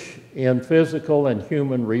 rich in physical and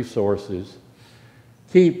human resources.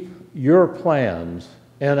 Keep your plans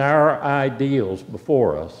and our ideals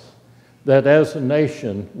before us, that as a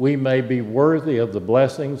nation we may be worthy of the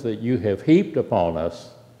blessings that you have heaped upon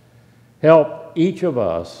us. Help each of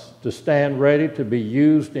us to stand ready to be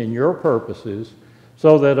used in your purposes,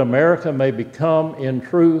 so that America may become in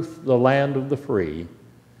truth the land of the free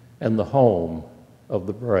and the home of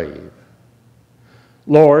the brave.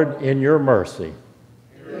 Lord, in your mercy,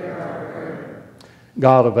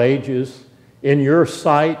 God of ages, in your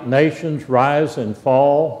sight nations rise and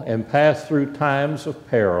fall and pass through times of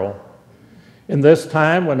peril. In this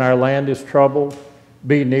time when our land is troubled,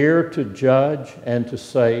 be near to judge and to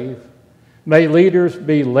save. May leaders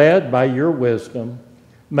be led by your wisdom.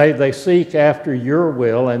 May they seek after your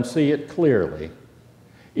will and see it clearly.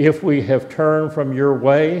 If we have turned from your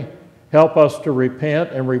way, help us to repent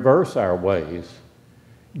and reverse our ways.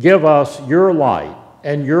 Give us your light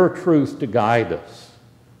and your truth to guide us.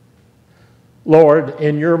 Lord,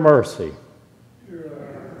 in your mercy,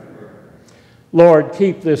 Lord,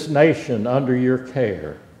 keep this nation under your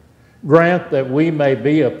care. Grant that we may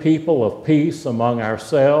be a people of peace among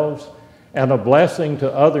ourselves and a blessing to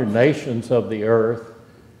other nations of the earth.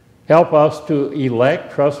 Help us to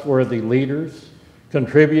elect trustworthy leaders,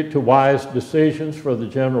 contribute to wise decisions for the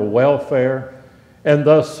general welfare, and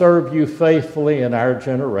thus serve you faithfully in our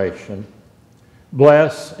generation.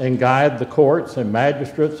 Bless and guide the courts and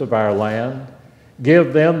magistrates of our land.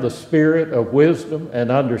 Give them the spirit of wisdom and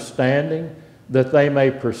understanding, that they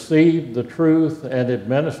may perceive the truth and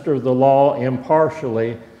administer the law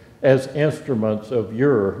impartially as instruments of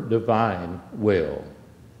your divine will.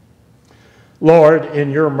 Lord,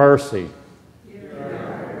 in your mercy,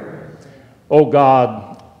 O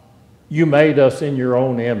God, you made us in your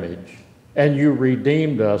own image, and you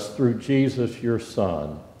redeemed us through Jesus, your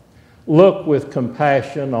Son. Look with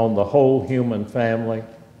compassion on the whole human family.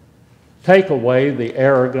 Take away the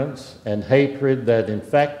arrogance and hatred that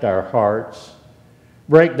infect our hearts.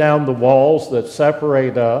 Break down the walls that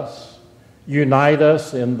separate us. Unite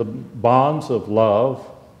us in the bonds of love.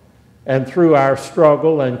 And through our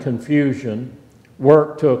struggle and confusion,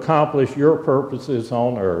 work to accomplish your purposes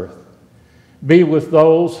on earth. Be with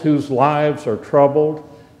those whose lives are troubled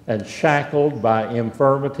and shackled by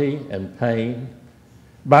infirmity and pain,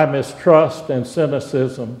 by mistrust and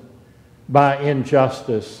cynicism, by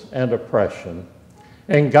injustice and oppression,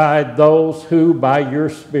 and guide those who, by your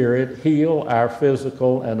Spirit, heal our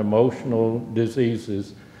physical and emotional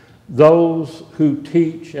diseases, those who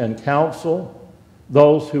teach and counsel,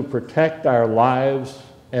 those who protect our lives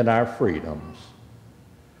and our freedoms.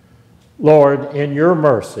 Lord, in your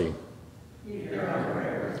mercy,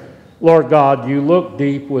 Lord God, you look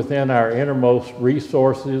deep within our innermost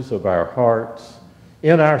resources of our hearts.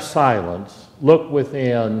 In our silence, look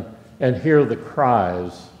within and hear the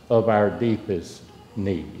cries of our deepest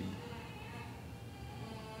need.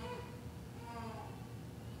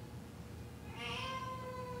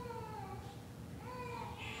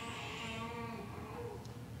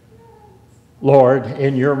 Lord,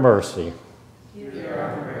 in your mercy.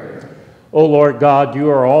 O Lord God, you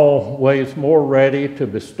are always more ready to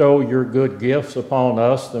bestow your good gifts upon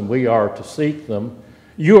us than we are to seek them.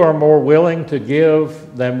 You are more willing to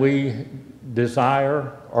give than we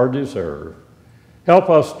desire or deserve. Help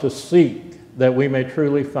us to seek that we may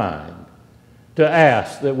truly find, to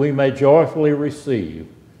ask that we may joyfully receive,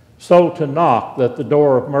 so to knock that the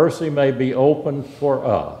door of mercy may be opened for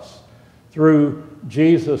us. Through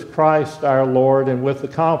Jesus Christ our Lord, and with the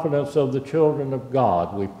confidence of the children of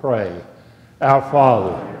God, we pray. Our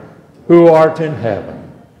Father, who art in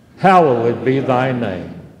heaven, hallowed be thy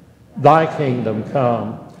name. Thy kingdom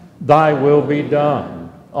come, thy will be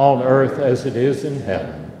done, on earth as it is in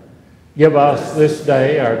heaven. Give us this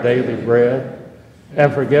day our daily bread,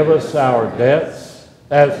 and forgive us our debts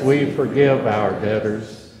as we forgive our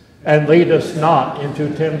debtors. And lead us not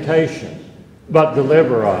into temptation, but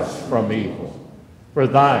deliver us from evil. For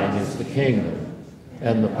thine is the kingdom,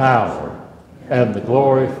 and the power, and the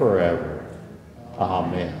glory forever.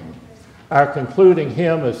 Amen. Our concluding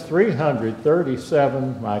hymn is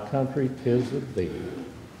 337, My Country 'Tis of Thee.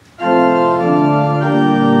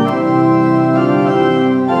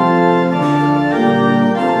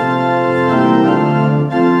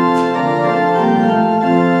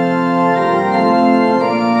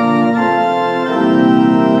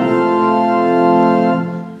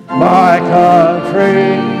 My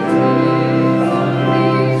country,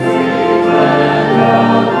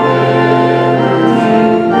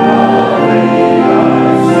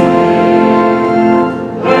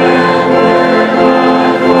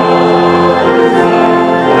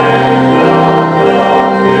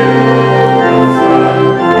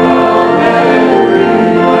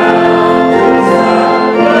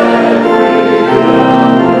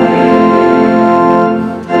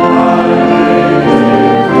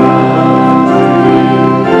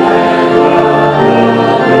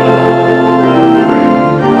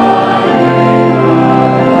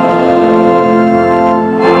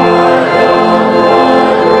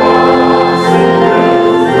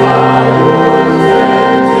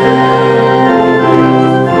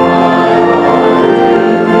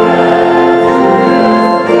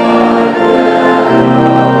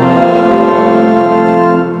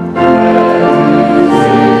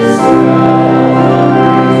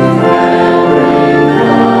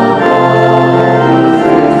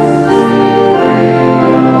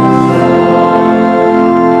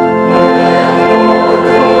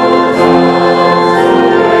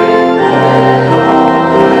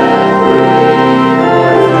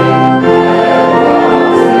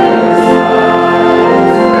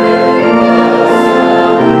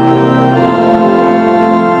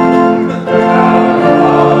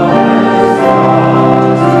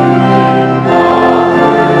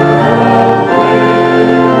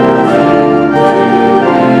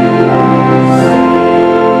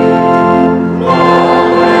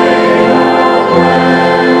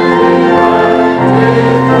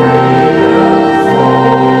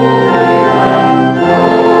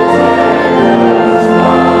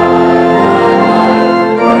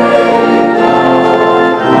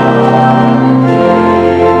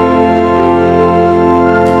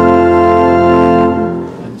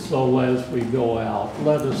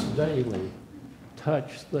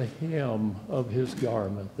 touch the hem of his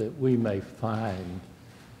garment that we may find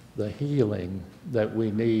the healing that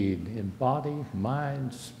we need in body,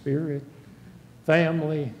 mind, spirit,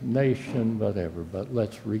 family, nation, whatever. But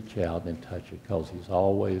let's reach out and touch it because he's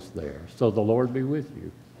always there. So the Lord be with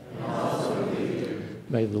you. And also with you.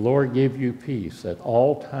 May the Lord give you peace at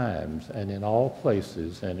all times and in all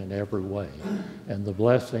places and in every way. And the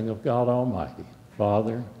blessing of God Almighty,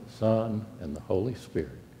 Father, Son, and the Holy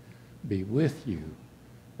Spirit be with you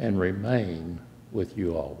and remain with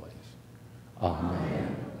you always.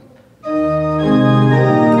 Amen.